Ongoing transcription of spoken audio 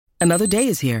Another day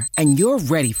is here, and you're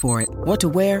ready for it. What to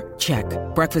wear? Check.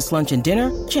 Breakfast, lunch, and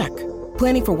dinner? Check.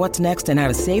 Planning for what's next and how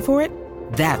to save for it?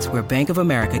 That's where Bank of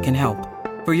America can help.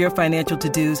 For your financial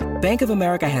to-dos, Bank of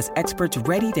America has experts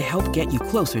ready to help get you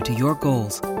closer to your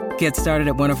goals. Get started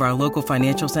at one of our local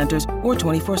financial centers or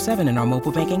 24/7 in our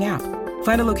mobile banking app.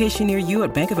 Find a location near you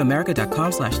at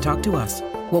bankofamerica.com/talktous.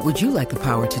 What would you like the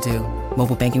power to do?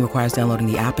 Mobile banking requires downloading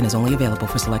the app and is only available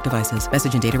for select devices.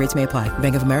 Message and data rates may apply.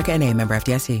 Bank of America NA, member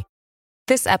FDIC.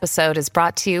 This episode is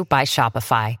brought to you by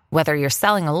Shopify. Whether you're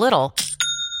selling a little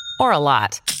or a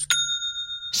lot,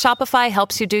 Shopify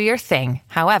helps you do your thing,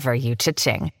 however you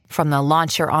cha-ching. From the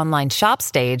launch your online shop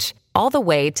stage, all the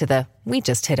way to the we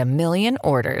just hit 1 million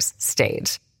orders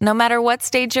stage. No matter what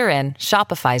stage you're in,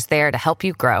 Shopify's there to help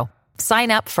you grow.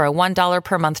 Sign up for a $1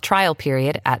 per month trial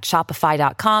period at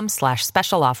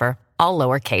shopify.com/special offer, all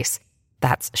lowercase.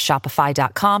 That's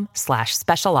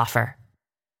shopify.com/special offer.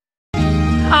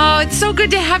 Oh, it's so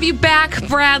good to have you back,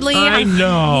 Bradley. I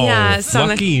know. Yes.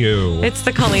 Lucky you. It's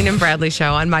the Colleen and Bradley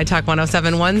Show on My Talk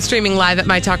 1071, streaming live at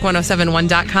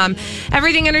mytalk1071.com.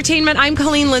 Everything Entertainment. I'm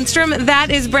Colleen Lindstrom.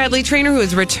 That is Bradley Traynor, who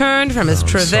has returned from his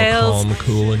travails. So calm,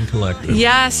 cool, and collected.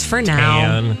 Yes, for now.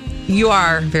 Tan. You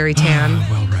are very tan.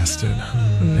 Well rested.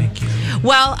 Thank you.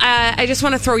 Well, I just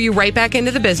want to throw you right back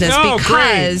into the business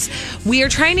because we are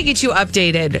trying to get you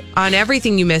updated on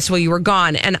everything you missed while you were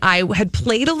gone. And I had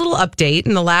played a little update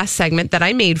in the last segment that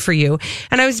I made for you.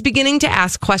 And I was beginning to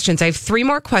ask questions. I have 3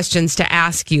 more questions to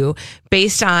ask you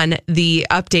based on the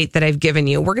update that I've given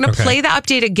you. We're going to play the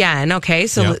update again. Okay.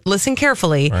 So listen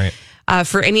carefully. Right.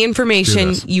 For any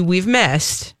information we've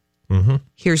missed.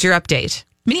 Here's your update.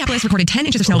 Minneapolis recorded 10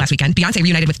 inches of snow last weekend. Beyonce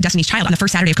reunited with Destiny's Child on the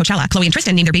first Saturday of Coachella. Chloe and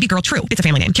Tristan named their baby girl True. It's a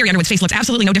family name. Carrie Underwood's face looks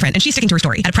absolutely no different, and she's sticking to her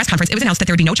story. At a press conference, it was announced that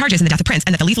there would be no charges in the death of Prince,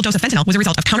 and that the lethal dose of fentanyl was a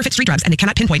result of counterfeit street drugs, and they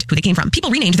cannot pinpoint who they came from.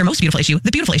 People renamed their most beautiful issue the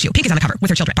Beautiful Issue. Pink is on the cover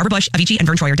with her children. Barbara Bush, Avicii, and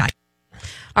Vern Troyer died.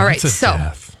 All right, so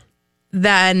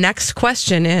the next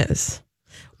question is,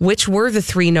 which were the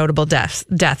 3 notable deaths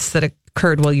that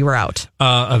occurred while you were out?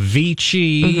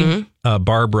 Avicii,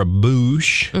 Barbara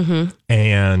Bush,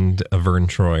 and Vern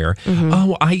Troyer.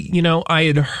 Oh, I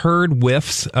had heard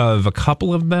whiffs of a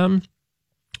couple of them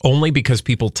only because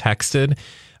people texted.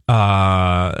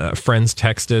 Friends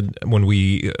texted when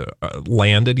we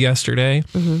landed yesterday.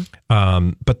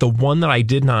 But the one that I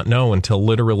did not know until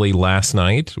literally last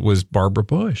night was Barbara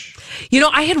Bush.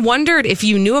 I had wondered if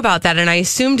you knew about that, and I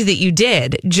assumed that you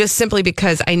did, just simply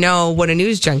because I know what a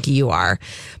news junkie you are.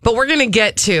 But we're going to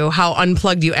get to how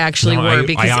unplugged you actually were,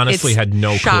 because I honestly had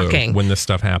no clue when this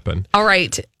stuff happened. All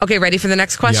right. Okay, ready for the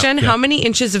next question? Yep. How many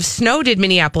inches of snow did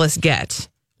Minneapolis get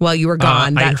while you were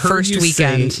gone that first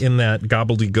weekend? Say in that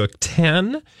gobbledygook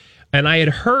 10, and I had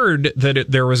heard that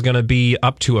there was going to be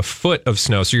up to a foot of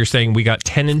snow. So you're saying we got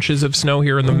 10 inches of snow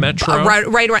here in the metro?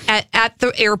 Right. At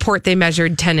the airport, they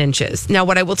measured 10 inches. Now,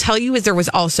 what I will tell you is there was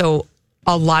also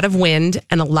a lot of wind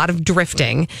and a lot of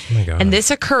drifting. Oh my God. And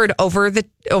this occurred over the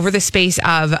space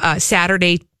of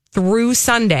Saturday through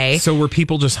Sunday. So were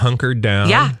people just hunkered down?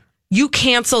 Yeah. You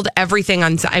canceled everything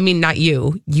not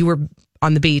you. You were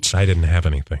on the beach. I didn't have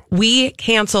anything. We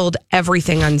canceled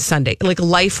everything on Sunday. Like,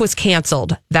 life was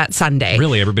canceled that Sunday.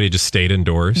 Really? Everybody just stayed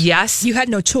indoors? Yes. You had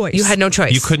no choice. You had no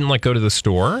choice. You couldn't go to the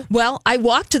store? Well, I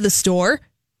walked to the store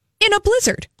in a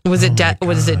blizzard. Was it dead?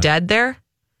 Was it dead there?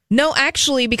 No,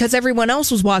 actually, because everyone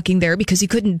else was walking there because you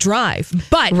couldn't drive.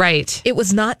 But it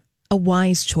was not a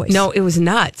wise choice. No, it was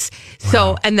nuts. Wow.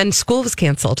 So, and then school was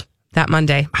canceled that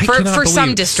Monday for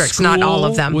some districts, not all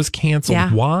of them. Was canceled.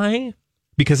 Yeah. Why?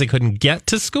 Because they couldn't get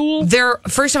to school?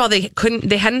 First of all, they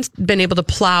hadn't been able to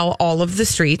plow all of the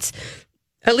streets.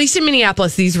 At least in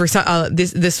Minneapolis, these were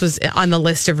this was on the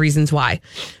list of reasons why.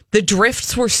 The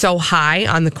drifts were so high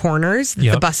on the corners that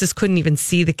the buses couldn't even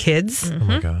see the kids. Oh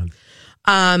my God.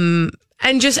 And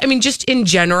just in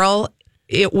general,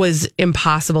 it was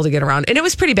impossible to get around. And it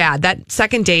was pretty bad that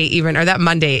second day, or that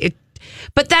Monday.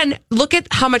 But then look at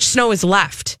how much snow is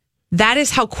left. That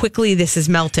is how quickly this is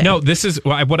melting. No, this is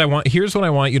what I want. Here's what I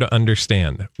want you to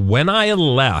understand. When I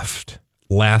left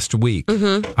last week,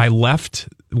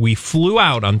 we flew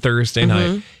out on Thursday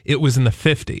night. It was in the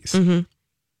 50s.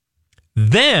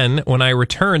 Then when I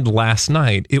returned last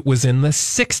night, it was in the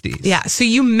 60s. Yeah, so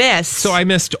you missed. So I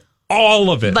missed all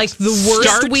of it. Like the worst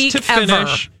Start week to finish,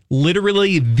 ever.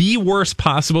 Literally the worst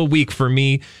possible week for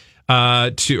me.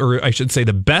 Or I should say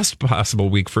the best possible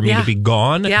week for me to be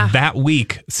gone. Yeah. That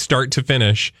week, start to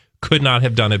finish, could not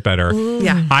have done it better.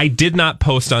 Yeah. I did not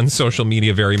post on social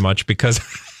media very much because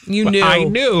you knew. I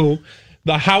knew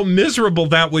how miserable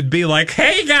that would be. Like,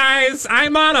 hey guys,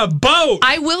 I'm on a boat.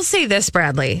 I will say this,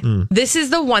 Bradley. This is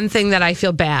the one thing that I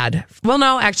feel bad. Well,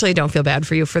 no, actually, I don't feel bad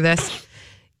for you for this.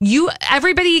 You are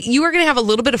going to have a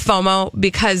little bit of FOMO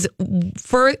because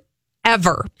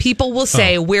forever people will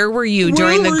say, "Where were you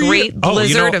during the great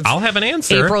blizzard of I'll have an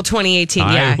answer. April 2018?"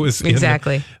 I was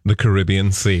exactly in the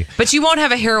Caribbean Sea. But you won't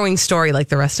have a harrowing story like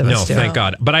the rest of us do. No, thank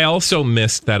God. But I also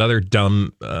missed that other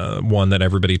dumb one that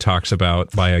everybody talks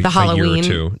about by a Halloween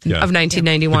year or two. Of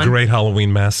 1991. The Great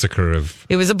Halloween Massacre of.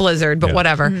 It was a blizzard, but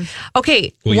whatever. Mm-hmm.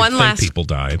 Okay, well, people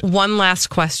died. One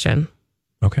last question.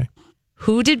 Okay.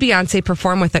 Who did Beyonce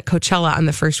perform with at Coachella on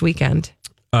the first weekend?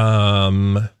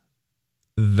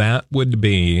 That would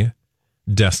be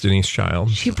Destiny's Child.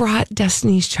 She brought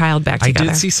Destiny's Child back together. I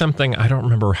did see something. I don't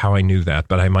remember how I knew that,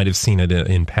 but I might have seen it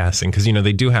in passing because,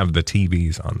 they do have the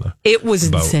TVs on the It was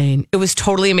boat. Insane. It was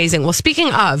totally amazing. Well,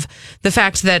 speaking of the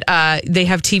fact that they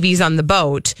have TVs on the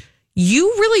boat, you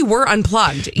really were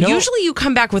unplugged. No. Usually you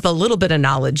come back with a little bit of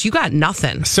knowledge. You got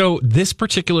nothing. So this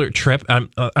particular trip,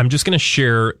 I'm just going to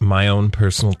share my own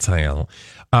personal tale.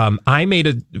 I made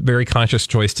a very conscious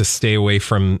choice to stay away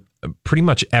from pretty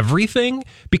much everything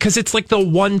because it's like the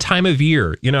one time of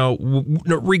year,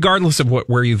 regardless of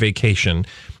where you vacation.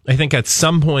 I think at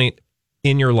some point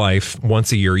in your life,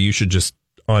 once a year, you should just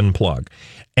unplug.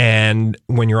 And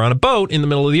when you're on a boat in the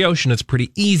middle of the ocean, it's pretty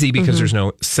easy because there's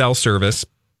no cell service.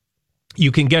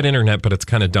 You can get internet, but it's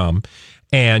kind of dumb.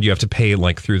 And you have to pay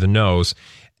through the nose.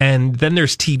 And then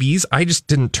there's TVs. I just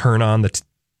didn't turn on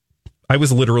I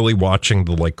was literally watching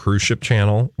the cruise ship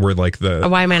channel where the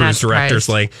cruise director's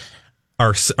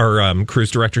our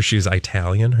cruise director, she's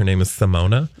Italian. Her name is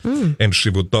Simona. And she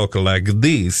would talk like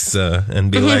this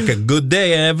and be like, good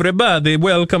day, everybody.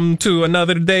 Welcome to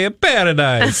another day of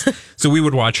paradise. So we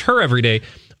would watch her every day,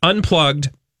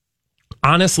 unplugged.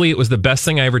 Honestly, it was the best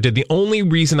thing I ever did. The only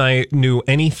reason I knew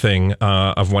anything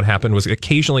of what happened was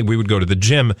occasionally we would go to the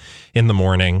gym in the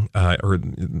morning,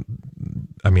 to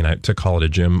call it a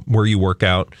gym, where you work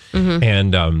out.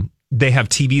 And they have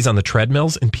TVs on the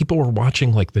treadmills, and people were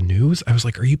watching the news. I was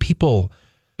like, are you people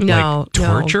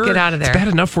torture? No, get out of there. It's bad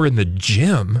enough we're in the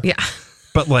gym. Yeah.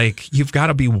 But you've got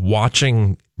to be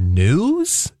watching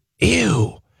news?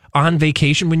 Ew. On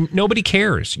vacation when nobody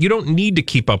cares. You don't need to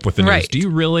keep up with the news. Right. Do you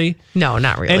really? No,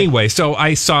 not really. Anyway, so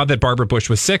I saw that Barbara Bush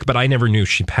was sick, but I never knew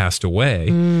she passed away.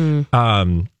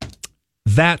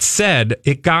 That said,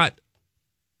 it got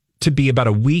to be about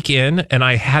a week in, and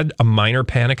I had a minor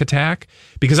panic attack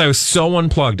because I was so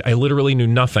unplugged. I literally knew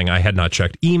nothing. I had not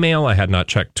checked email. I had not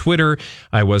checked Twitter.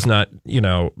 I was not,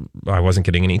 I wasn't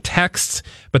getting any texts.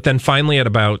 But then finally at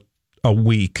about a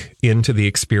week into the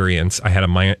experience, I had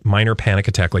a minor panic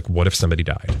attack. What if somebody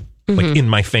died? In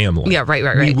my family. Yeah, right.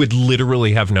 We would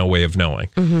literally have no way of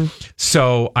knowing.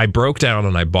 So I broke down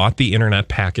and I bought the internet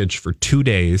package for 2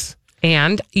 days.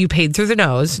 And you paid through the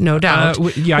nose, no doubt.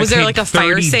 Was there a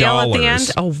fire sale at the end?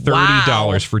 Oh, wow.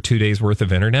 $30 for 2 days worth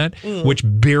of internet, which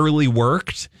barely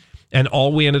worked. And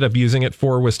all we ended up using it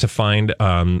for was to find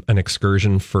an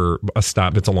excursion for a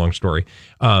stop. It's a long story.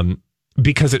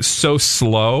 Because it's so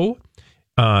slow.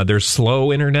 There's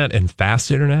slow internet and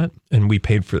fast internet, and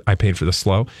I paid for the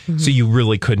slow. So you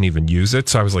really couldn't even use it.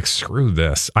 So I was like, screw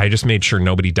this. I just made sure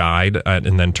nobody died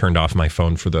and then turned off my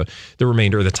phone for the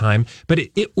remainder of the time. But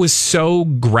it was so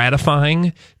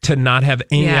gratifying to not have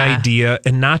any idea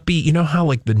and not be,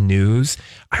 how the news,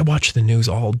 I watch the news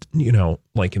all, in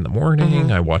the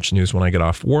morning. I watch news when I get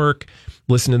off work,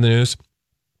 listen to the news.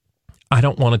 I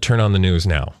don't want to turn on the news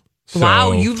now. So,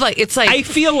 wow, I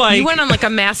feel like you went on a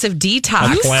massive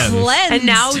detox. You cleansed. And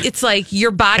now it's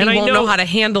your body won't know how to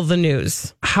handle the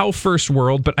news. How first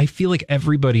world, but I feel like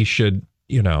everybody should,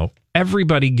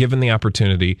 everybody given the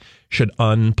opportunity should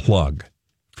unplug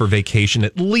for vacation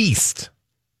at least.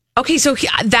 Okay, so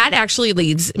that actually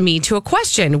leads me to a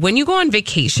question. When you go on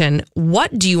vacation,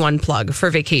 what do you unplug for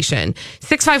vacation?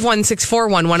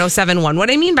 651-641-1071. What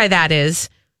I mean by that is,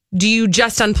 do you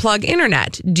just unplug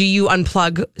internet? Do you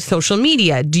unplug social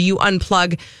media? Do you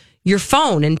unplug your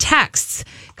phone and texts?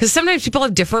 Because sometimes people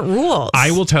have different rules.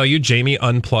 I will tell you, Jamie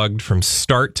unplugged from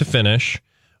start to finish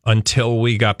until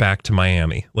we got back to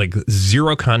Miami.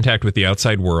 Zero contact with the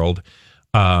outside world.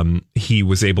 He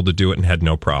was able to do it and had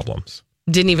no problems.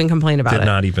 Didn't even complain about it. Did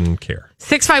not even care.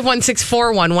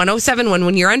 651-641-1071.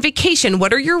 When you're on vacation,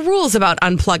 what are your rules about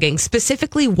unplugging?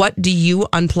 Specifically, what do you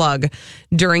unplug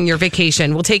during your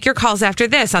vacation? We'll take your calls after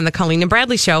this on the Colleen and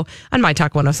Bradley Show on My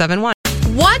Talk 1071.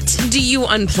 What do you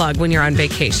unplug when you're on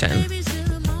vacation?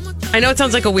 I know it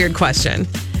sounds like a weird question.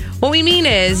 What we mean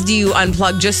is, do you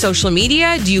unplug just social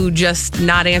media? Do you just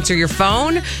not answer your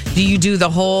phone? Do you do the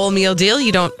whole meal deal?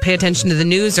 You don't pay attention to the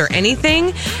news or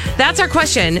anything? That's our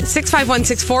question.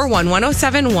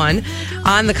 651-641-1071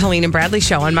 on the Colleen and Bradley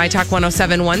Show on My Talk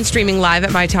 1071, streaming live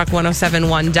at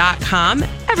MyTalk1071.com.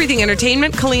 Everything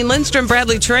Entertainment. Colleen Lindstrom,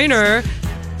 Bradley Traynor.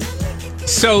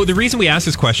 So the reason we asked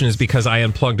this question is because I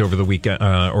unplugged over the weekend,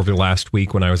 over the last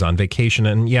week when I was on vacation.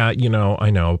 And yeah, I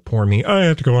know, poor me. I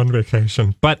had to go on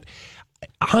vacation. But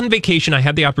on vacation, I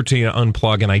had the opportunity to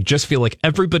unplug, and I just feel like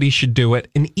everybody should do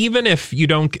it. And even if you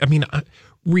don't,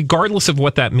 regardless of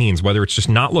what that means, whether it's just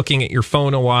not looking at your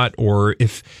phone a lot, or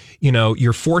if,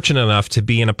 you're fortunate enough to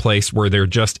be in a place where there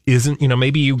just isn't,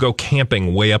 maybe you go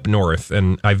camping way up north.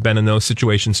 And I've been in those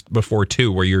situations before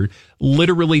too, where you're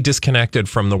literally disconnected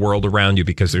from the world around you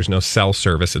because there's no cell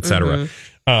service, et cetera.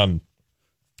 Mm-hmm.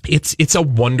 It's a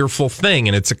wonderful thing.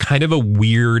 And it's a kind of a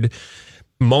weird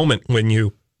moment when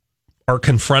you are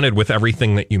confronted with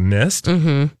everything that you missed,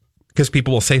 because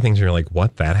people will say things and you're like,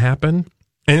 what, that happened?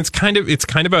 And it's kind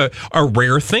of a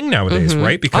rare thing nowadays,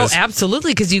 right? Because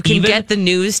absolutely, because you can get the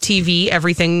news, TV,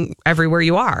 everything, everywhere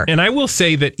you are. And I will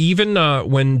say that even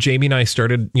when Jamie and I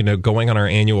started, going on our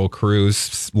annual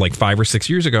cruise like 5 or 6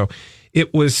 years ago,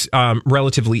 it was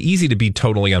relatively easy to be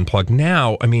totally unplugged.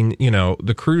 Now,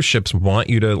 the cruise ships want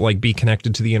you to be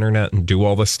connected to the internet and do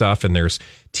all this stuff, and there's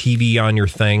TV on your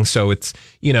thing. So it's,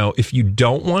 if you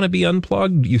don't want to be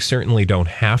unplugged, you certainly don't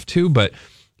have to, but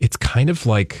it's kind of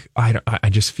like, I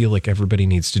just feel like everybody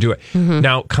needs to do it.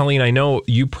 Now, Colleen, I know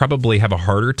you probably have a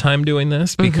harder time doing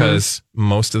this because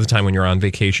most of the time when you're on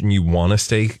vacation, you want to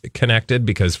stay connected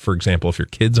because, for example, if your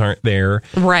kids aren't there,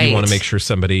 you want to make sure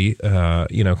somebody,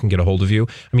 can get a hold of you.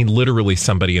 Literally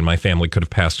somebody in my family could have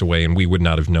passed away and we would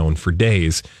not have known for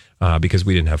days because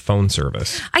we didn't have phone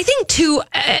service. I think too,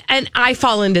 and I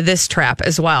fall into this trap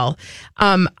as well.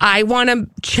 I want to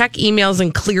check emails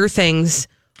and clear things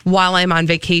while I'm on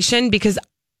vacation, because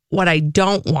what I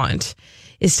don't want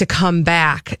is to come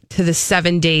back to the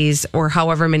 7 days or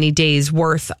however many days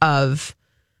worth of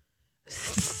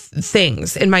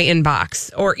things in my inbox,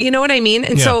 or you know what I mean?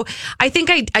 And so I think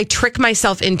I trick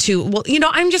myself into,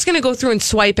 I'm just going to go through and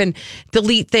swipe and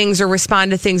delete things or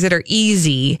respond to things that are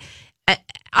easy.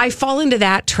 I fall into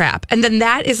that trap. And then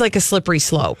that is like a slippery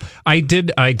slope. I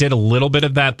did a little bit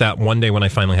of that one day when I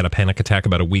finally had a panic attack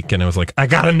about a week, and I was like, I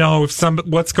got to know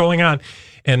what's going on.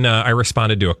 And I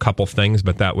responded to a couple things,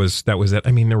 but that was it.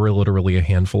 There were literally a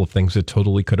handful of things that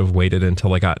totally could have waited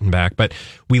until I gotten back. But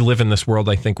we live in this world,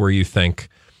 I think, where you think,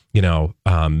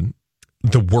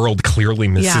 the world clearly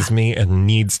misses me and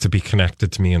needs to be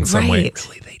connected to me in some way.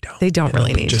 Really, they don't. They don't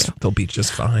really need to. They'll be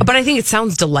just fine. But I think it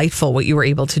sounds delightful what you were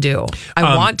able to do.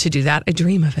 I want to do that. I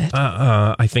dream of it.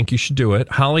 I think you should do it.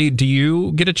 Holly, do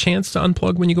you get a chance to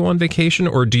unplug when you go on vacation,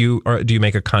 or do you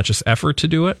make a conscious effort to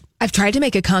do it? I've tried to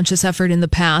make a conscious effort in the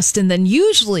past, and then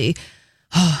usually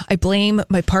I blame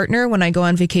my partner when I go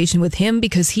on vacation with him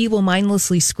because he will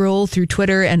mindlessly scroll through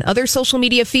Twitter and other social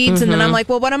media feeds. And then I'm like,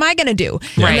 well, what am I going to do?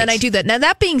 Right. And then I do that. Now,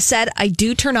 that being said, I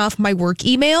do turn off my work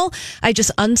email. I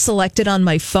just unselect it on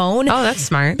my phone. Oh, that's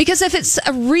smart. Because if it's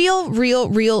a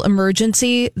real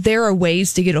emergency, there are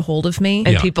ways to get a hold of me.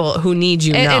 And people who need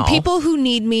you know. And people who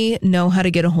need me know how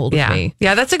to get a hold of me.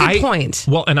 Yeah, that's a good point.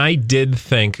 Well, and I did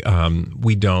think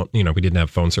we didn't have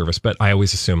phone service, but I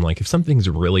always assume if something's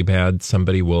really bad, somebody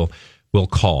will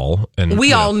call, and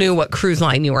we all knew what cruise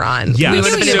line you were on. Yeah, we would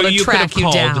have been able to track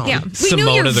you down. Yeah, we Simona,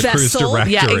 knew your the cruise vessel.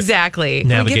 director. Yeah, exactly.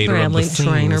 Navigator of the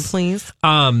Trainer, seas. please.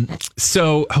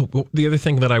 So the other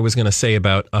thing that I was going to say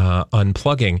about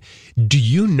unplugging, do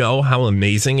you know how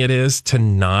amazing it is to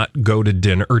not go to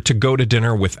dinner, or to go to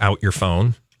dinner without your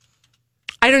phone?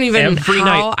 I don't even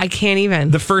night. I can't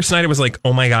even. The first night I was like,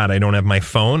 oh my God, I don't have my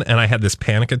phone. And I had this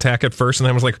panic attack at first. And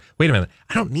then I was like, wait a minute,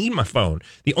 I don't need my phone.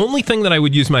 The only thing that I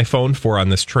would use my phone for on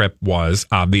this trip was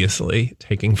obviously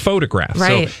taking photographs.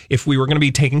 Right. So if we were going to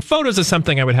be taking photos of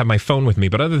something, I would have my phone with me.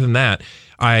 But other than that,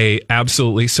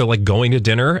 going to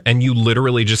dinner and you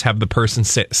literally just have the person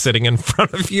sitting in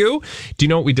front of you. Do you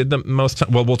know what we did the most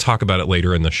time? Well, we'll talk about it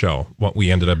later in the show, what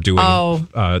we ended up doing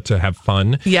to have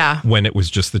fun. Yeah. When it was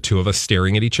just the two of us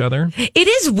staring at each other. It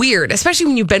is weird, especially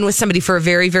when you've been with somebody for a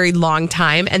very, very long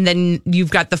time and then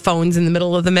you've got the phones in the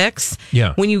middle of the mix.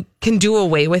 Yeah. When you can do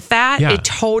away with that, it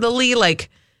totally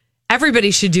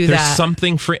everybody should do that. There's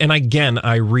something and again,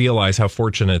 I realize how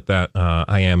fortunate that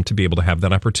I am to be able to have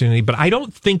that opportunity, but I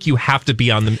don't think you have to be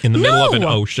in the middle of an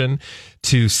ocean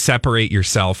to separate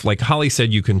yourself. Like Holly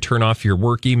said, you can turn off your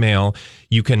work email.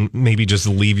 You can maybe just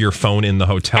leave your phone in the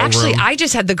hotel room. Actually, I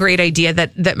just had the great idea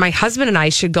that my husband and I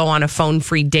should go on a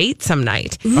phone-free date some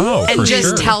night. Oh, and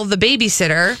just tell the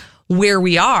babysitter where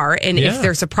we are. And if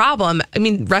there's a problem, I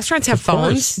mean, restaurants have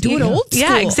phones. Do it old school.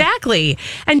 Yeah, exactly.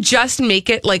 And just make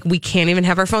it like we can't even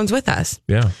have our phones with us.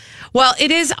 Yeah. Well,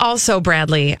 it is also,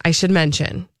 Bradley, I should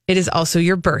mention, it is also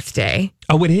your birthday.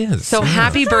 Oh, it is. So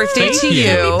happy birthday to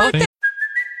you.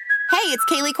 Hey, it's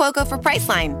Kaylee Cuoco for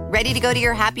Priceline. Ready to go to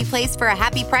your happy place for a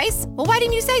happy price? Well, why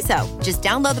didn't you say so? Just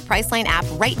download the Priceline app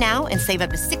right now and save up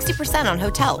to 60% on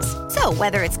hotels. So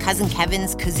whether it's Cousin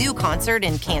Kevin's Kazoo Concert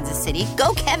in Kansas City,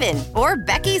 go Kevin, or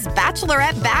Becky's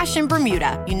Bachelorette Bash in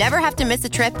Bermuda, you never have to miss a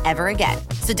trip ever again.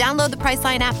 So download the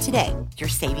Priceline app today. Your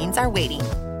savings are waiting.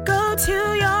 Go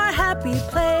to your happy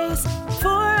place for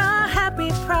a happy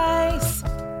price.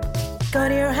 Go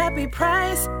to your happy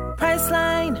price,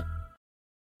 Priceline.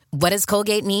 What does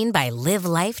Colgate mean by live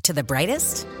life to the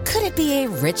brightest? Could it be a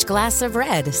rich glass of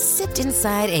red sipped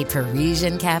inside a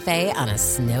Parisian cafe on a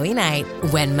snowy night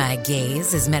when my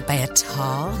gaze is met by a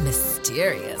tall,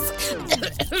 mysterious...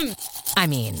 I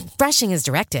mean, brushing is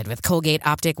directed with Colgate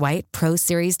Optic White Pro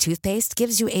Series toothpaste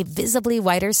gives you a visibly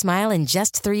whiter smile in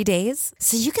just 3 days,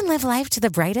 so you can live life to the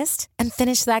brightest and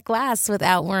finish that glass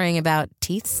without worrying about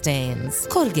teeth stains.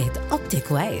 Colgate Optic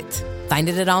White. Find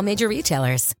it at all major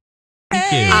retailers.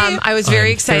 I was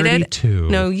very excited. 32.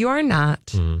 No, you are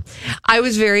not. I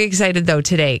was very excited though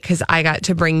today because I got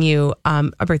to bring you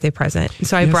a birthday present.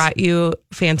 So I brought you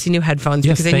fancy new headphones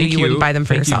because I knew you wouldn't buy them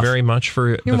for yourself. Thank you very much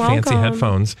for You're the fancy welcome.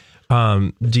 headphones.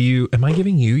 Am I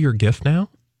giving you your gift now?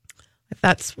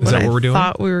 That's Is that what we're doing?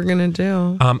 Thought we were going to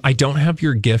do. I don't have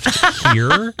your gift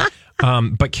here.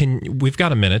 But we've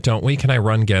got a minute, don't we? Can I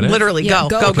run get it? Literally, Yeah,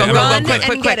 go, go, run quick.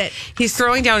 and get it. He's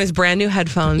throwing down his brand new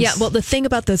headphones. Yeah, well, the thing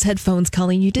about those headphones,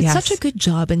 Colleen, you did Yes. such a good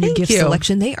job in your Thank gift you.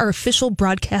 selection. They are official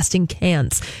broadcasting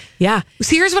cans. Yeah.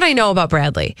 So here's what I know about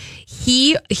Bradley.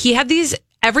 He had these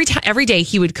every day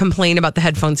he would complain about the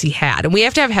headphones he had. And we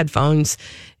have to have headphones.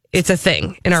 It's a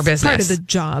thing in our business. Part of the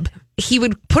job. He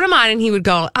would put them on and he would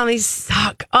go, oh, these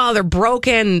suck. Oh, they're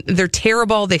broken. They're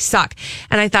terrible. They suck.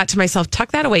 And I thought to myself,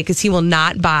 tuck that away because he will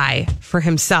not buy for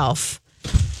himself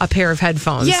a pair of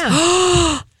headphones.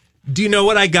 Yeah. Do you know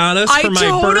what I got us for my birthday?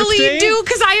 I totally do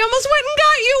because I almost went and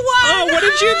got you one. Oh, what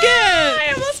did you get?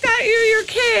 I almost got you your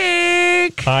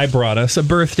cake. I brought us a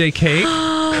birthday cake,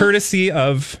 courtesy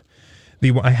of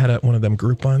I had one of them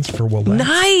Groupons for Willette.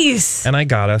 Nice. And I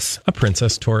got us a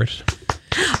princess torte.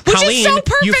 Which Colleen, is so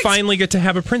perfect. you finally get to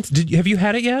have a prince. Have you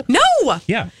had it yet? No.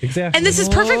 Yeah, exactly. And this is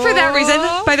perfect for that reason.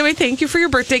 By the way, thank you for your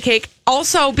birthday cake.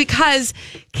 Also, because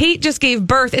Kate just gave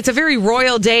birth. It's a very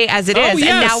royal day as it is. Yes.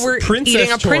 And now we're Princess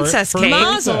eating a torte princess for cake.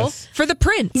 Mazel for the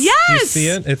prince. Yes. You see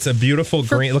it? It's a beautiful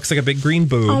green. It looks like a big green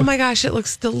boob. Oh my gosh, it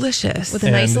looks delicious. With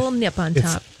a nice And little nip on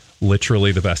it's top.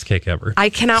 literally the best cake ever. I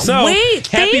cannot so, wait.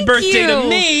 Happy Thank birthday you. to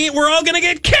me. We're all going to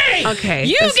get cake. Okay.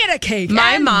 You get a cake.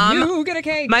 My and mom. You get a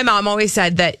cake. My mom always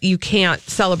said that you can't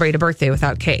celebrate a birthday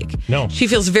without cake. No. She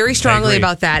feels very strongly agree.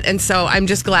 about that. And so I'm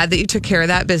just glad that you took care of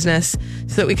that business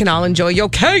so that we can all enjoy your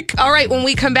cake. All right. When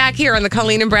we come back here on the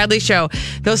Colleen and Bradley show,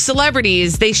 those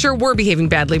celebrities, they sure were behaving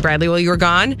badly, Bradley, while you were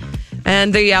gone.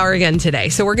 And they are again today.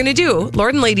 So we're going to do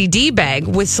Lord and Lady D-Bag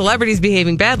with celebrities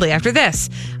behaving badly after this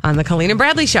on the Colleen and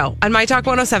Bradley show on My Talk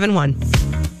 107.1.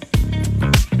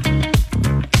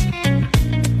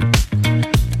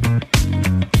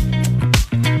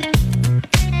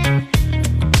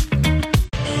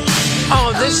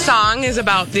 Oh, this song is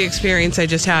about the experience I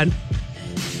just had.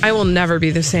 I will never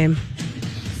be the same.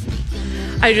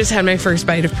 I just had my first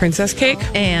bite of princess cake.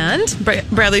 And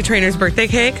Bradley Trainor's birthday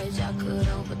cake.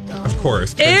 Of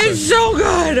course. It's so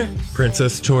good.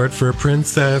 Princess torte for a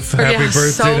princess. Yeah, Happy birthday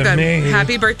so to good. me.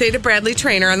 Happy birthday to Bradley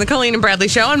Traynor on the Colleen and Bradley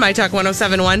show on My Talk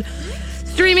 107.1.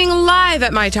 Streaming live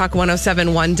at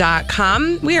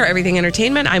mytalk1071.com. We are Everything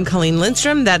Entertainment. I'm Colleen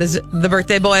Lindstrom. That is the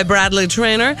birthday boy, Bradley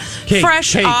Traynor.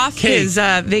 Fresh off his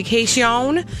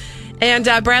vacation.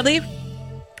 And Bradley,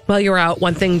 while you were out,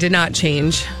 one thing did not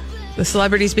change. The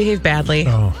celebrities behave badly.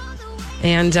 Oh.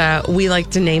 And we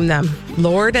like to name them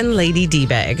Lord and Lady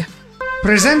D-Bag.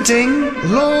 Presenting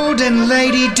Lord and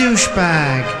Lady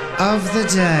Douchebag of the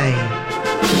Day.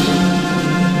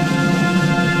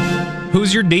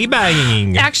 Who's your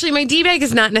D-bagging? Actually, my D-Bag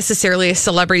is not necessarily a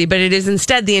celebrity, but it is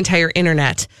instead the entire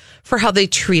internet for how they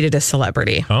treated a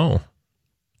celebrity. Oh.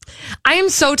 I am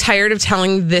so tired of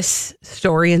telling this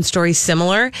story and stories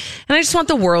similar, and I just want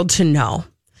the world to know.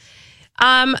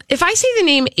 If I say the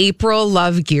name April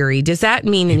Love Geary, does that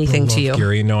mean anything to you?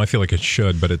 Gary, no, I feel like it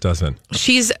should, but it doesn't.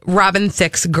 She's Robin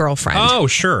Thicke's girlfriend. Oh,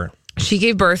 sure. She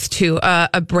gave birth to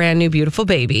a brand new, beautiful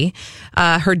baby,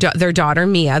 their daughter,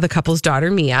 Mia, the couple's daughter,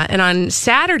 Mia. And on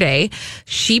Saturday,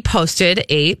 she posted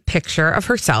a picture of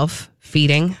herself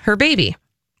feeding her baby.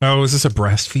 Oh, is this a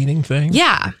breastfeeding thing?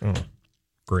 Yeah. Oh,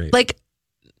 great. Like,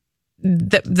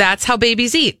 that's how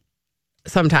babies eat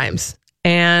sometimes.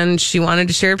 And she wanted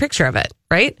to share a picture of it,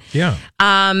 right? Yeah.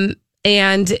 And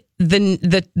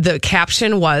the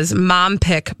caption was "Mom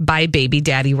Pic by Baby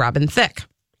Daddy Robin Thicke."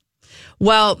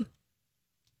 Well,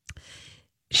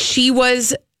 she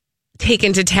was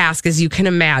taken to task, as you can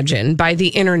imagine, by the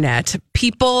internet.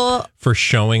 People for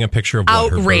showing a picture of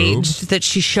what, outraged that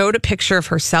she showed a picture of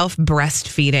herself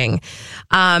breastfeeding.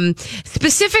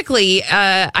 Specifically,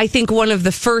 I think one of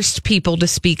the first people to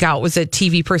speak out was a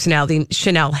TV personality,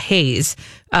 Chanel Hayes,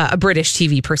 a British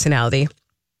TV personality,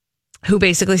 who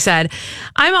basically said,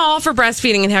 "I'm all for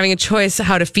breastfeeding and having a choice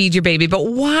how to feed your baby, but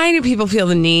why do people feel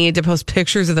the need to post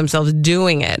pictures of themselves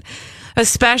doing it?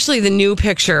 Especially the new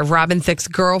picture of Robin Thicke's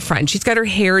girlfriend. She's got her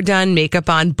hair done, makeup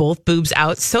on, both boobs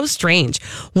out. So strange.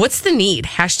 What's the need?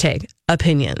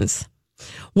 #opinions.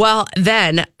 Well,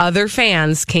 then other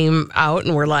fans came out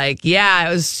and were like, yeah,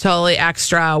 it was totally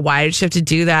extra. Why did she have to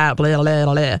do that? Blah, blah,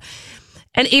 blah.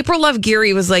 And April Love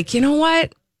Geary was like, you know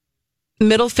what?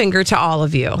 Middle finger to all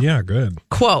of you. Yeah, good.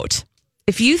 Quote,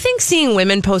 if you think seeing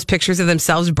women post pictures of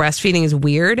themselves breastfeeding is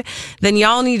weird, then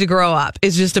y'all need to grow up.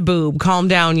 It's just a boob. Calm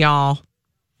down, y'all.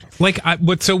 Like,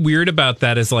 what's so weird about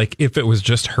that is, like, if it was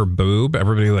just her boob,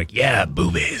 everybody would be like, yeah,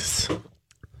 boobies.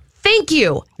 Thank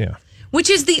you. Yeah. Which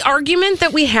is the argument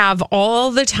that we have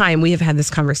all the time. We have had this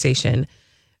conversation,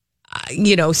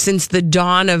 since the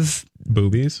dawn of...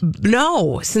 Boobies?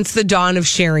 No, since the dawn of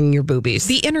sharing your boobies.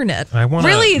 The internet. I want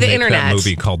really the make internet. That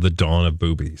movie called The Dawn of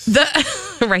Boobies.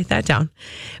 Write that down.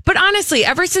 But honestly,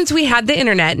 ever since we had the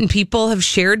internet and people have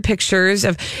shared pictures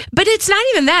of, but it's not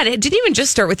even that. It didn't even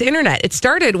just start with the internet. It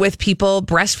started with people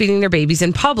breastfeeding their babies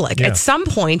in public. Yeah. At some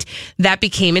point, that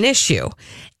became an issue.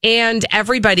 And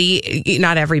everybody,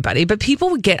 not everybody, but people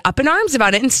would get up in arms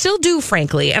about it and still do,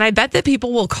 frankly. And I bet that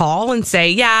people will call and say,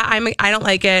 yeah, I don't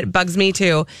like it. Bugs me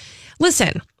too.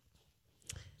 Listen,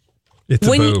 it's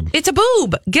a boob. It's a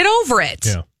boob. Get over it.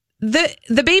 Yeah.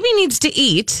 The baby needs to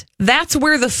eat. That's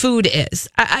where the food is.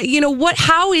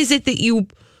 How is it that you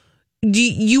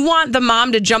want the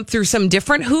mom to jump through some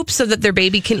different hoops so that their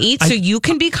baby can eat so you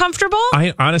can be comfortable?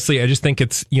 I just think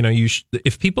it's,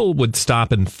 if people would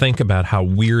stop and think about how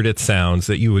weird it sounds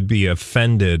that you would be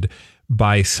offended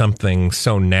by something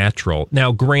so natural.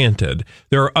 Now, granted,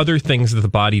 there are other things that the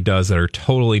body does that are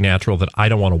totally natural that I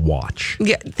don't want to watch.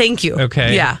 Yeah, thank you.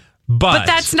 Okay. Yeah. But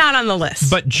that's not on the list.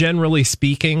 But generally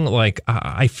speaking, like,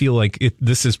 I feel like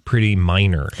this is pretty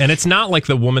minor. And it's not like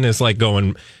the woman is like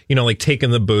going, like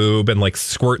taking the boob and like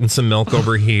squirting some milk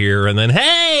over here and then,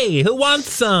 hey, who wants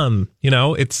some?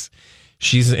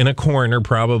 She's in a corner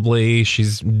probably.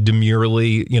 She's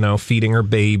demurely, feeding her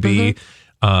baby.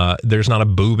 Mm-hmm. There's not a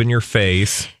boob in your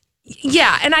face.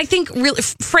 Yeah, and I think, really,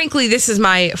 frankly, this is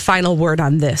my final word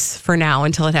on this for now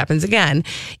until it happens again.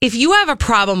 If you have a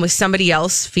problem with somebody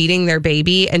else feeding their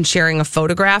baby and sharing a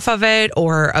photograph of it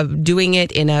or of doing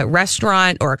it in a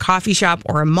restaurant or a coffee shop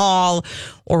or a mall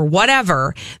or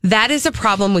whatever, that is a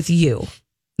problem with you.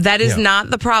 That is not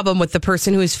the problem with the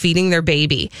person who is feeding their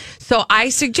baby. So I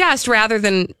suggest rather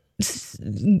than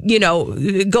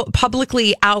go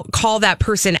publicly call that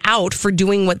person out for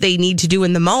doing what they need to do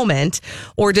in the moment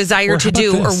or desire to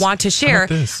do or want to share.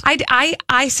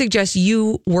 I suggest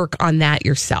you work on that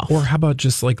yourself. Or how about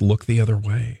just like look the other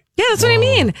way? Yeah, that's what I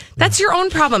mean. That's your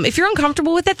own problem. If you're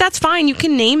uncomfortable with it, that's fine. You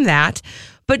can name that.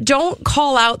 But don't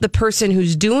call out the person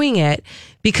who's doing it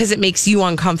because it makes you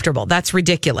uncomfortable. That's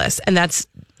ridiculous. And that's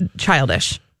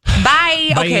childish.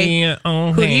 Bye. Okay.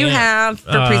 Oh, who do you have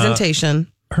for presentation?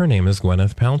 Her name is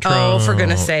Gwyneth Paltrow. Oh, for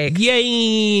goodness sake.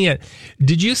 Yay.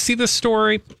 Did you see the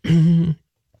story? I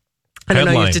don't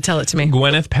know. You have to tell it to me.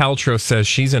 Gwyneth Paltrow says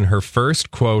she's in her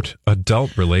first, quote,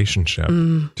 adult relationship.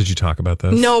 Did you talk about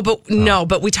this? No,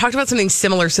 but we talked about something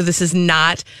similar. So this is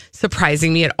not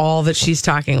surprising me at all that she's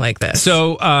talking like this.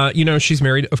 So, she's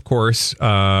married, of course,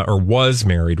 or was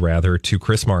married, rather, to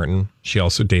Chris Martin. She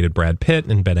also dated Brad Pitt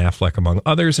and Ben Affleck, among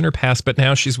others, in her past. But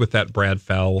now she's with that Brad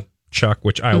Chuck,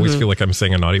 which I always feel like I'm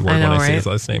saying a naughty word when I say his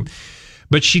last name.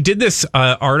 But she did this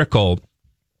article,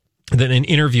 then an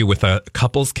interview with a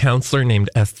couples counselor named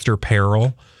Esther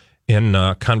Perel in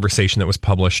a conversation that was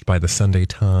published by the Sunday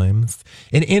Times.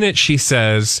 And in it, she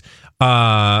says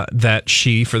that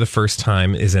she, for the first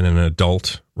time, is in an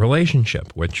adult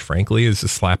relationship, which frankly is a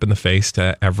slap in the face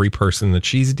to every person that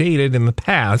she's dated in the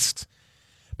past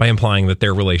by implying that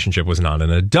their relationship was not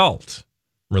an adult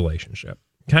relationship.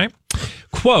 Okay.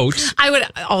 quote. I would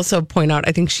also point out,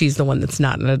 I think she's the one that's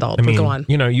not an adult. But go on.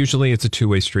 Usually it's a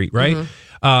two-way street, right?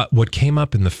 What came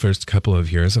up in the first couple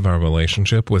of years of our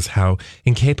relationship was how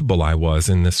incapable I was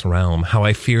in this realm, how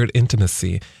I feared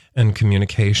intimacy and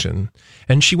communication.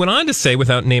 And she went on to say,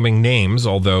 without naming names,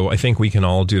 although I think we can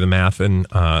all do the math and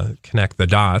connect the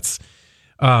dots,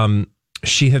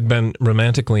 she had been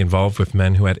romantically involved with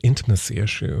men who had intimacy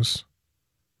issues.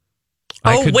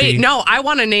 I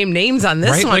want to name names on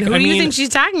this one. Who do you think she's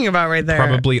talking about right there?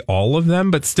 Probably all of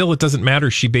them, but still it doesn't matter.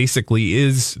 She basically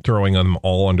is throwing them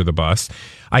all under the bus.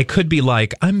 I could be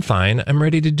like, I'm fine, I'm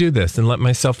ready to do this, and let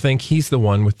myself think he's the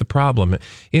one with the problem.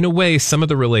 In a way, some of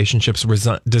the relationships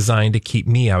were designed to keep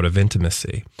me out of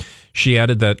intimacy. She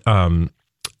added that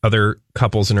other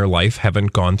couples in her life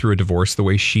haven't gone through a divorce the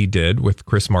way she did with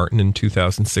Chris Martin in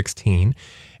 2016.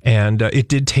 And it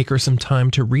did take her some time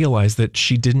to realize that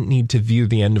she didn't need to view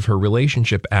the end of her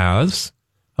relationship as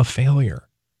a failure.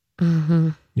 Mm-hmm.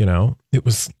 It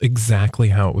was exactly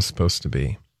how it was supposed to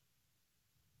be.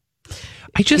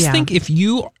 I just think if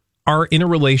you are in a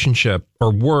relationship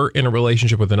or were in a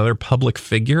relationship with another public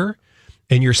figure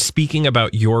and you're speaking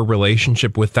about your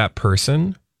relationship with that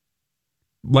person,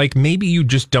 like maybe you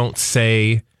just don't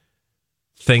say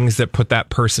things that put that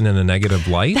person in a negative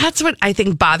light. That's what I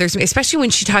think bothers me, especially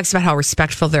when she talks about how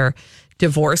respectful their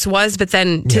divorce was. But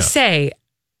then to say,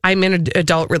 I'm in an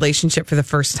adult relationship for the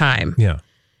first time. Yeah.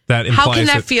 That implies how can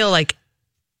that feel like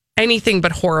anything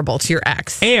but horrible to your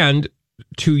ex? And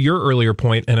to your earlier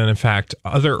point, and in fact,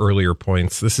 other earlier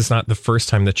points, this is not the first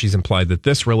time that she's implied that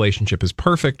this relationship is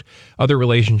perfect. Other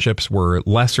relationships were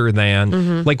lesser than.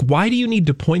 Mm-hmm. Like, why do you need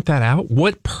to point that out?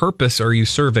 What purpose are you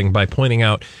serving by pointing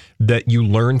out that you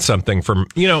learned something from,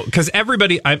 because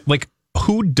everybody,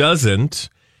 who doesn't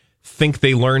think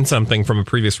they learned something from a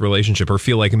previous relationship or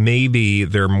feel like maybe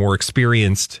they're more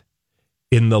experienced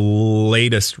in the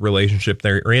latest relationship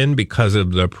they're in because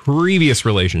of the previous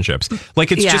relationships.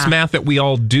 Like, it's just math that we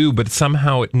all do, but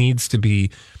somehow it needs to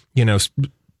be,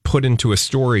 put into a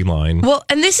storyline. Well,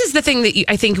 and this is the thing that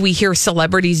I think we hear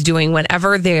celebrities doing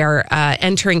whenever they're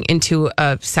entering into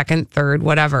a second, third,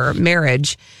 whatever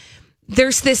marriage.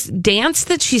 There's this dance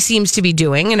that she seems to be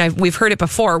doing, and we've heard it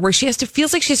before, where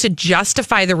feels like she has to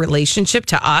justify the relationship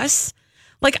to us.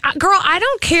 Like, girl, I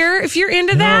don't care if you're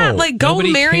into that. Like, go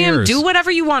marry him. Do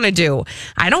whatever you want to do.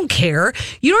 I don't care.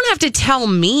 You don't have to tell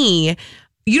me.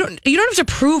 You don't have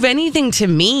to prove anything to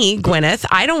me, Gwyneth.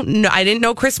 I don't know. I didn't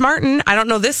know Chris Martin. I don't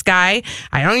know this guy.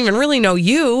 I don't even really know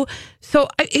you. So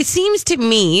it seems to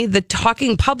me that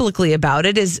talking publicly about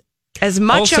it is as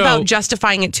much about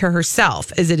justifying it to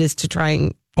herself as it is to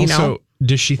trying,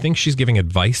 does she think she's giving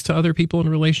advice to other people in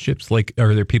relationships? Like,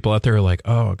 are there people out there like,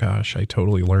 oh gosh, I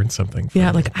totally learned something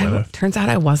from turns out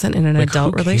I wasn't in an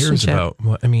adult relationship.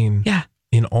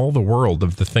 In all the world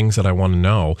of the things that I want to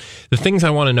know, the things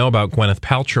I want to know about Gwyneth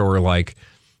Paltrow are like,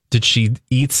 did she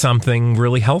eat something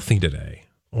really healthy today?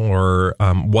 Or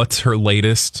what's her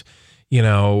latest,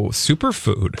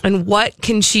 superfood? And what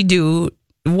can she do?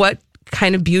 What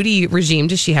kind of beauty regime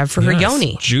does she have for her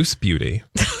yoni? Juice beauty.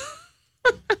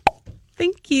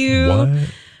 Thank you. What?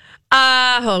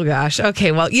 Oh gosh.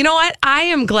 Okay. Well, you know what? I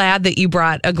am glad that you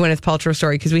brought a Gwyneth Paltrow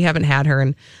story because we haven't had her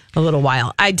in a little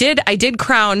while. I did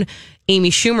crown Amy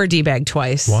Schumer D-bag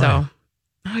twice. Why? So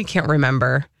I can't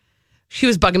remember. She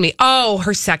was bugging me. Oh,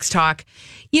 her sex talk.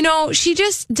 She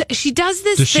does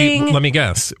this thing. Let me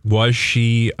guess. Was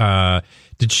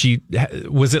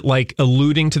it like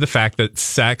alluding to the fact that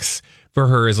sex for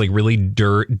her is like really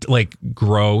like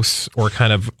gross or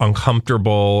kind of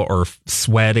uncomfortable or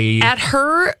sweaty? At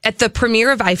the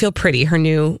premiere of I Feel Pretty, her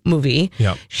new movie,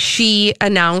 she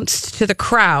announced to the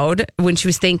crowd when she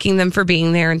was thanking them for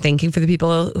being there and thanking for the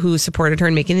people who supported her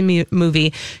in making the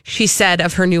movie, she said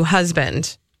of her new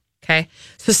husband. Okay.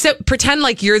 So pretend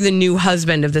like you're the new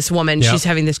husband of this woman. Yep. She's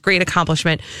having this great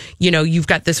accomplishment. You've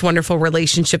got this wonderful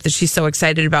relationship that she's so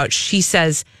excited about. She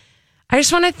says, I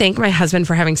just want to thank my husband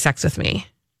for having sex with me.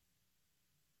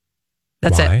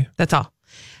 That's Why? it. That's all.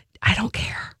 I don't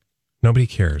care. Nobody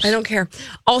cares. I don't care.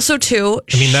 Also, too,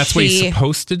 that's what he's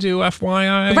supposed to do,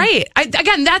 FYI. Right.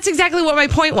 Again, that's exactly what my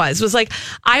point was like,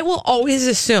 I will always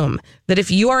assume that if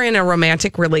you are in a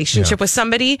romantic relationship with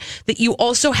somebody, that you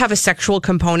also have a sexual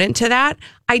component to that.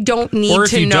 I don't need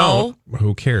to know.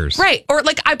 Who cares? Right. Or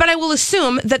but I will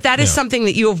assume that is something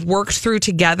that you have worked through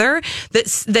together,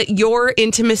 that your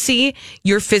intimacy,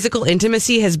 your physical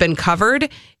intimacy has been covered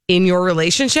in your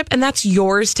relationship, and that's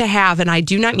yours to have, and I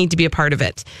do not need to be a part of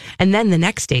it. And then the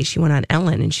next day she went on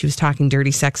Ellen and she was talking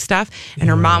dirty sex stuff, and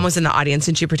her mom was in the audience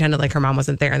and she pretended like her mom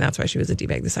wasn't there, and that's why she was a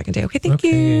D-bag the second day. Okay, thank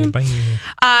you. Bye.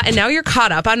 And now you're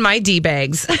caught up on my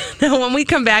D-bags. Now, when we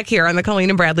come back here on the Colleen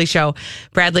and Bradley Show,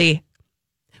 Bradley,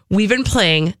 we've been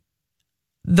playing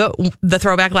the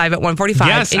Throwback Live at 1:45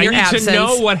 yes, in your absence. I need to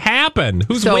know what happened.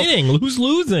 Who's winning? Who's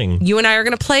losing? You and I are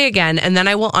going to play again, and then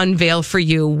I will unveil for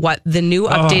you what the new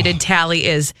updated tally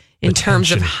is in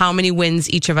terms of how many wins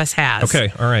each of us has.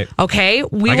 Okay, all right. Okay,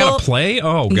 I got to play?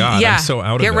 Oh, God, yeah, I'm so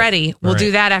out of it. Get ready. We'll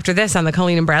do that after this on the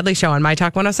Colleen and Bradley Show on My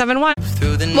Talk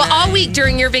 107.1. Well, all week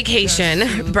during your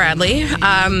vacation, Bradley,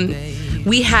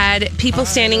 we had people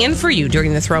standing in for you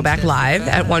during the Throwback Live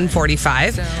at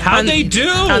 1:45. How'd they do?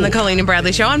 On the Colleen and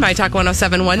Bradley Show on My Talk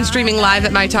 107.1, streaming live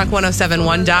at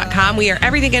MyTalk1071.com. We are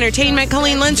Everything Entertainment.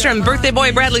 Colleen Lindstrom, birthday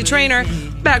boy Bradley Trainer,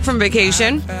 back from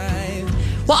vacation.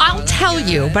 Well, I'll tell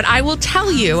you, but I will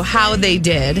tell you how they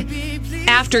did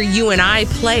after you and I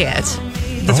play it.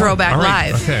 The Throwback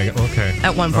Live. Okay.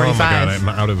 At 1:45. Oh, my God, I'm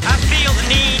out of I feel the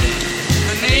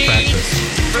need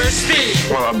practice. for speed.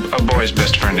 Well, a boy's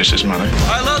best friend is his mother.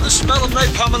 I love the smell of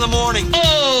napalm in the morning.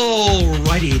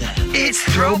 Alrighty then. It's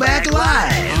Throwback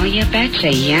Live. Oh, you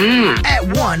betcha, yeah. At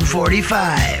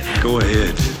 1:45. Go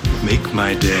ahead, make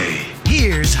my day.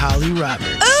 Here's Holly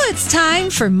Roberts. Oh, it's time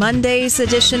for Monday's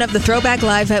edition of the Throwback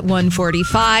Live at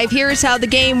 1:45. Here's how the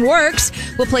game works.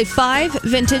 We'll play 5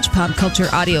 vintage pop culture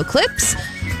audio clips.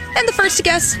 And the first to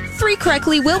guess 3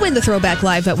 correctly will win the Throwback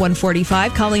Live at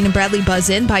 1:45. Colleen and Bradley buzz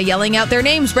in by yelling out their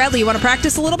names. Bradley, you want to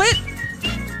practice a little bit?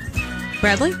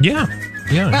 Bradley? Yeah.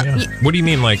 What do you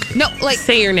mean, like? No, like...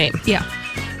 Say your name. Yeah.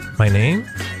 My name?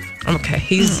 Okay,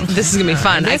 this is going to be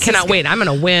fun. I cannot wait. I'm going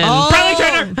to win. Bradley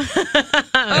Trainer!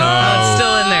 It's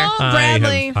still in there.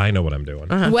 Bradley. I know what I'm doing.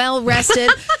 Well rested.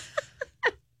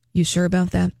 You sure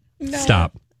about that? No.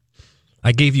 Stop.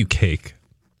 I gave you cake.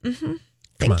 Mm-hmm.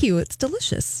 Thank you. It's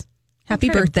delicious. Happy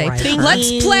Okay, birthday. Bradley.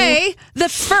 Let's play the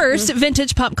first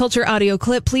vintage pop culture audio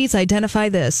clip. Please identify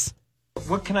this.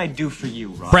 What can I do for you,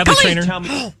 Rob? Bradley Trainer. Tell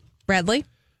me. Bradley?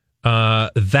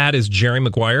 That is Jerry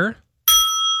Maguire.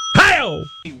 Hi-oh!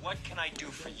 What can I do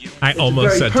for you? I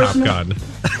almost said personal, Top Gun.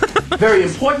 Very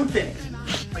important thing.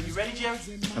 Are you ready, Jerry?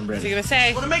 I'm What's he going to say?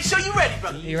 I want to make sure you're ready,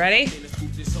 brother. You ready?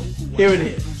 Here it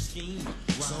is.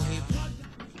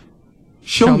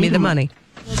 Show me the money.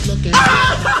 Do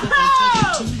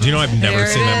you know I've never There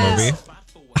seen it that is. movie?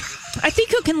 I think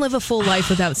who can live a full life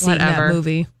without seeing Whatever. that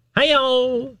movie?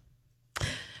 Hi-yo! All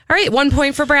right, 1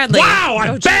 point for Bradley. Wow,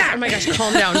 I'm back! Oh my gosh,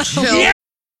 calm down. Chill.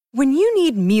 When you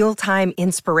need mealtime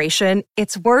inspiration,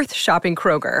 it's worth shopping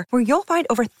Kroger, where you'll find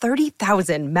over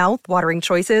 30,000 mouth-watering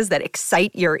choices that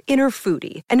excite your inner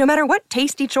foodie. And no matter what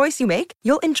tasty choice you make,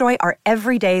 you'll enjoy our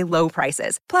everyday low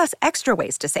prices, plus extra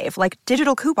ways to save, like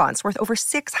digital coupons worth over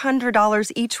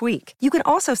 $600 each week. You can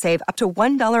also save up to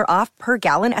 $1 off per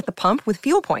gallon at the pump with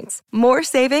fuel points. More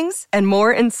savings and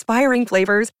more inspiring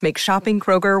flavors make shopping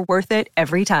Kroger worth it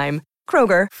every time.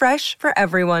 Kroger, fresh for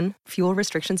everyone. Fuel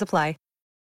restrictions apply.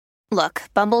 Look,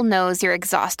 Bumble knows you're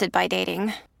exhausted by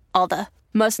dating. All the,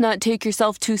 must not take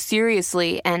yourself too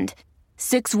seriously, and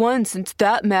 6'1" since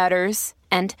that matters,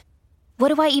 and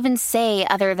what do I even say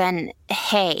other than,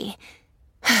 hey?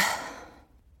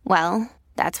 Well,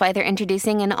 that's why they're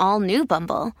introducing an all-new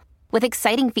Bumble, with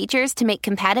exciting features to make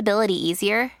compatibility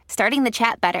easier, starting the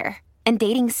chat better, and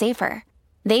dating safer.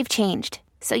 They've changed,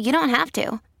 so you don't have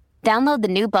to. Download the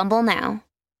new Bumble now.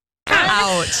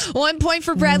 Out. 1 point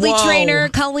for Bradley Trainer.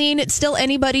 Colleen, it's still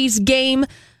anybody's game.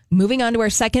 Moving on to our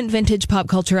second vintage pop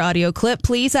culture audio clip.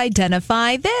 Please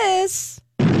identify this.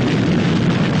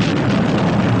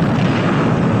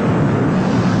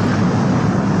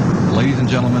 Ladies and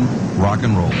gentlemen, rock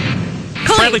and roll.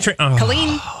 Bradley Trainer. Oh.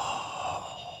 Colleen.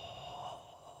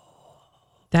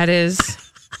 That is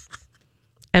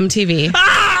MTV.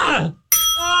 Ah!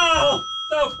 Oh,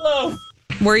 so close.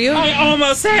 Were you? I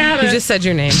almost had it. You just said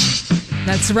your name.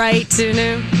 That's right.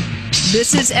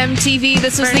 This is MTV.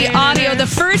 This was the audio, the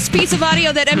first piece of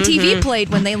audio that MTV played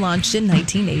when they launched in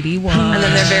 1981. And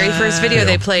then their very first video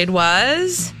they played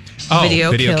was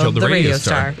Video Killed the Radio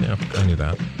Star. Yeah, I knew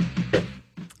that.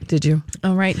 Did you?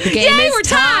 All right. The game is we're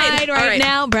tied. right, All right.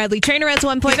 now. Bradley Trainer has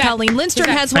 1 point. Colleen Lindstrom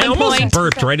has 1 I almost point.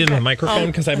 burped right into the microphone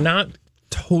because I'm not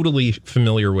totally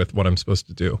familiar with what I'm supposed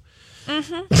to do.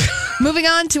 Moving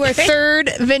on to our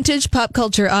third vintage pop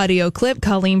culture audio clip.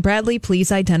 Colleen, Bradley,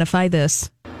 please identify this.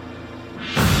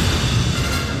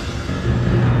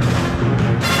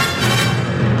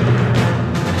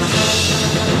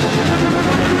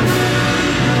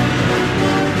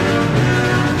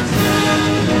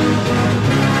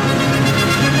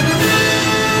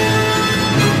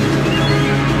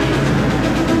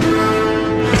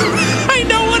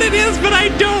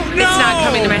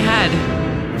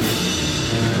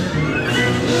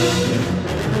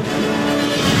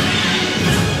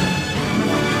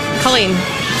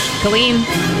 Colleen.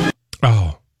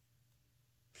 Oh.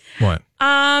 What?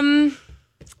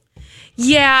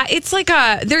 Yeah, it's like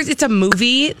it's a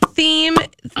movie theme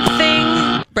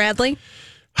thing. Bradley?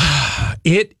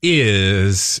 It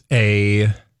is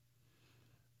a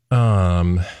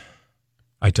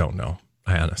I don't know.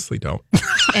 I honestly don't.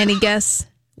 Any guess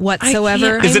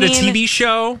whatsoever? Is it a TV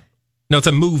show? No, it's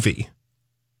a movie.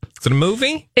 Is it a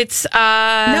movie? It's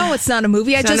no, it's not a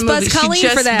movie. I just buzzed Colleen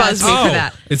for that. Buzzed me for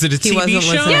that. Is it a TV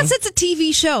show? Yes, it's a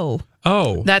TV show.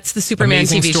 Oh, that's the Superman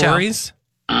Amazing TV Stories? show.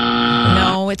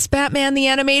 No, it's Batman the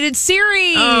Animated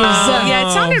Series. Yeah,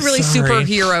 it sounded really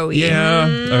superhero-y. Yeah.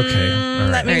 Okay. All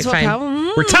right. That means All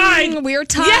right, we're tied. We're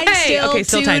tied Yay! still. Okay,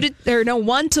 still tied.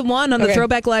 1-1 on the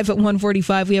Throwback Live at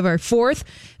 1:45. We have our fourth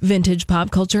vintage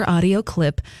pop culture audio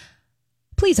clip.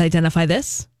 Please identify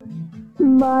this.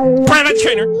 Bradley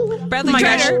Trainer. Bradley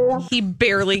Trainer. He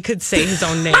barely could say his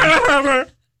own name.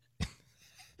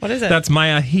 What is it? That's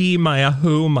Maya He, Maya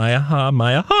Who, Maya Ha,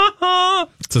 Maya Ha Ha.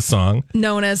 It's a song.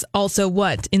 Known as also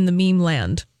what in the meme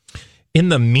land? In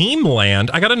the meme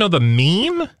land? I got to know the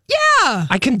meme? Yeah.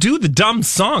 I can do the dumb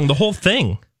song, the whole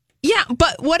thing. Yeah,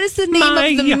 but what is the name of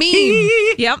the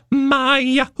meme? Yep.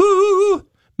 Maya Who,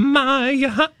 Maya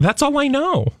Ha. That's all I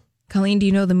know. Colleen, do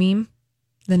you know the meme?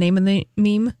 The name of the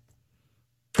meme?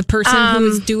 The person who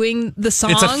is doing the song?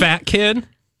 It's a fat kid.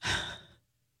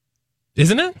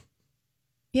 Isn't it?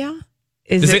 Yeah.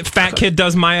 Is it Fat Kid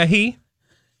Does Maya He?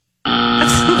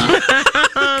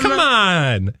 Come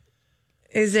on.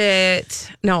 Is it?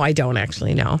 No, I don't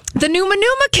actually know. The Numa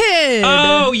Numa Kid.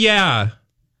 Oh, yeah.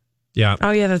 Yeah.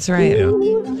 Oh, yeah, that's right. Yeah.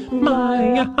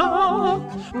 Maya,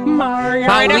 Maya. All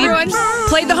right, everyone,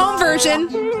 play the home version.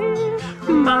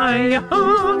 Maya.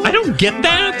 I don't get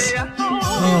that.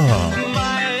 Oh.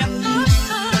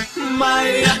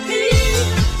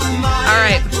 All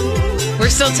right. We're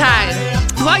still tied.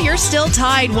 Well, you're still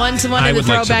tied 1-1 in the I would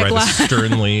like to Throwback write Live. a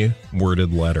sternly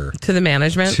worded letter to the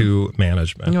management.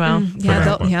 Well,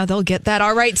 they'll get that.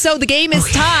 All right. So the game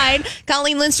is tied.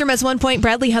 Colleen Lindstrom has 1 point.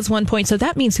 Bradley has 1 point. So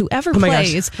that means whoever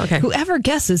plays, whoever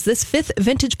guesses this fifth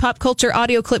vintage pop culture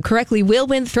audio clip correctly will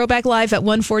win Throwback Live at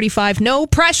 1:45. No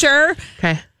pressure.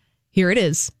 Okay. Here it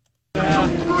is.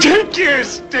 Take your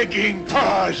sticking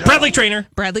paws off. Bradley Trainer.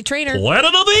 Bradley Trainer.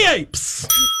 Planet of the Apes.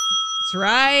 That's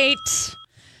right.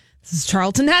 This is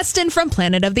Charlton Heston from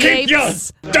Planet of the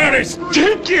Apes.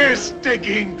 Take your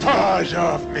sticking paws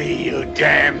off me, you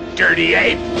damn dirty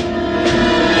ape.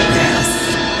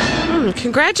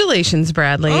 Congratulations,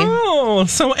 Bradley. Oh,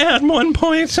 so add 1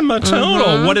 point to my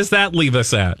total. What does that leave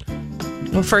us at?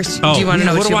 Well, first, do you want to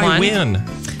know what you won? What do I win?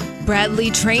 Bradley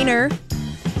Trainer,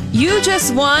 you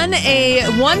just won a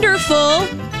wonderful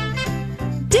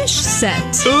dish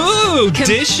set. Ooh,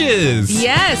 dishes.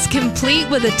 Yes, complete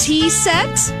with a tea set.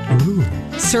 Ooh.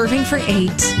 Serving for 8.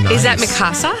 Nice. Is that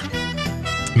Mikasa?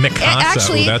 Mikasa.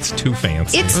 Actually, that's too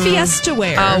fancy. It's Fiesta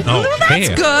ware. Oh, that's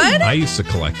good. I used to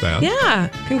collect that. Yeah.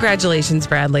 Congratulations,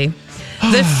 Bradley.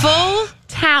 The full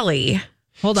tally.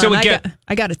 Hold on, So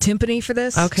I got a timpani for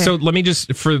this. Okay. So let me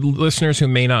just, for listeners who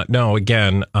may not know,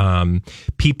 again,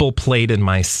 people played in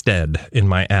my stead in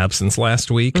my absence last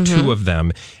week, 2 of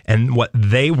them, and what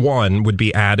they won would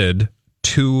be added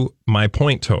to my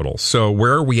point total. So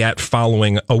where are we at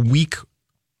following a week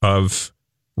of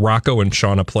Rocco and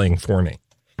Shauna playing for me?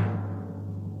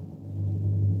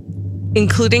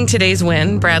 Including today's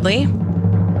win, Bradley.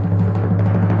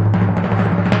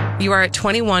 You are at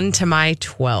 21 to my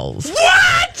 12.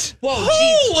 What? Whoa,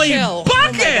 holy chill. buckets!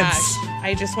 Oh my gosh.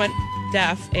 I just went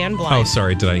deaf and blind. Oh,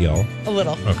 sorry. Did I yell? A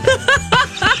little. Okay.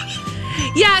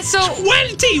 Yeah, so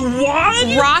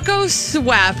 21? Rocco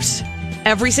swept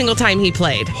every single time he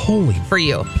played. Holy for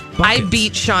you. buckets. I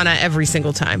beat Shauna every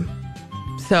single time.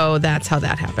 So that's how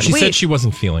that happened. She said she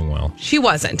wasn't feeling well. She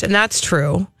wasn't, and that's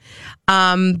true.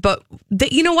 But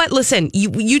you know what? Listen,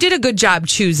 you did a good job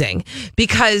choosing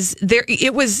because they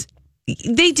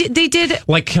did.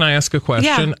 Like, can I ask a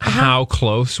question? Yeah, How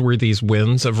close were these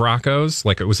wins of Rocco's?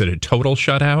 Like, was it a total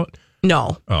shutout?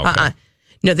 No. Oh, okay.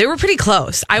 No, they were pretty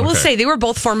close. I will say they were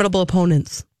both formidable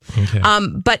opponents. Okay.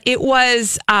 But it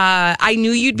was, I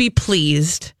knew you'd be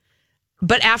pleased.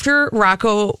 But after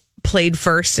Rocco played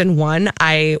first and won,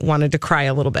 I wanted to cry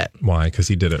a little bit. Why? Because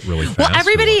he did it really fast. Well,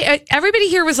 everybody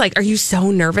here was like, are you so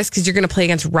nervous? Because you're going to play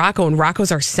against Rocco, and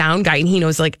Rocco's our sound guy, and he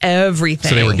knows like everything.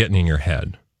 So they were getting in your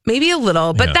head. Maybe a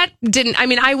little, but that didn't, I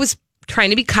mean, I was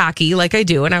trying to be cocky like I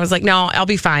do, and I was like, no, I'll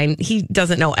be fine. He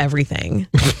doesn't know everything.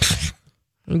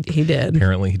 He did.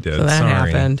 Apparently he did. So that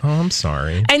happened. Oh, I'm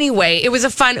sorry. Anyway, it was a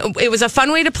fun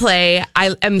way to play.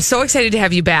 I am so excited to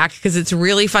have you back because it's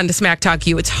really fun to smack talk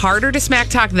you. It's harder to smack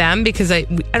talk them because I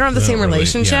don't have the same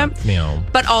relationship. Yeah.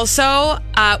 But also,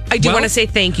 I do want to say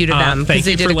thank you to them because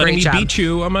they did a great job. Thank you for letting me beat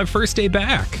you on my first day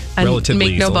back. And relatively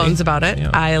make no easily. bones about it.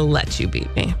 Yeah. I let you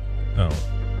beat me. Oh.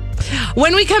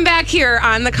 When we come back here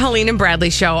on the Colleen and Bradley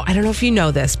show, I don't know if you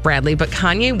know this, Bradley, but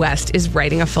Kanye West is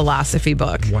writing a philosophy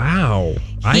book. Wow.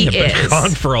 I have been gone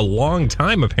for a long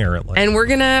time, apparently. And we're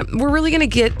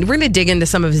gonna dig into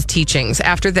some of his teachings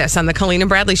after this on the Colleen and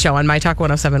Bradley show on My Talk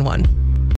 107.1.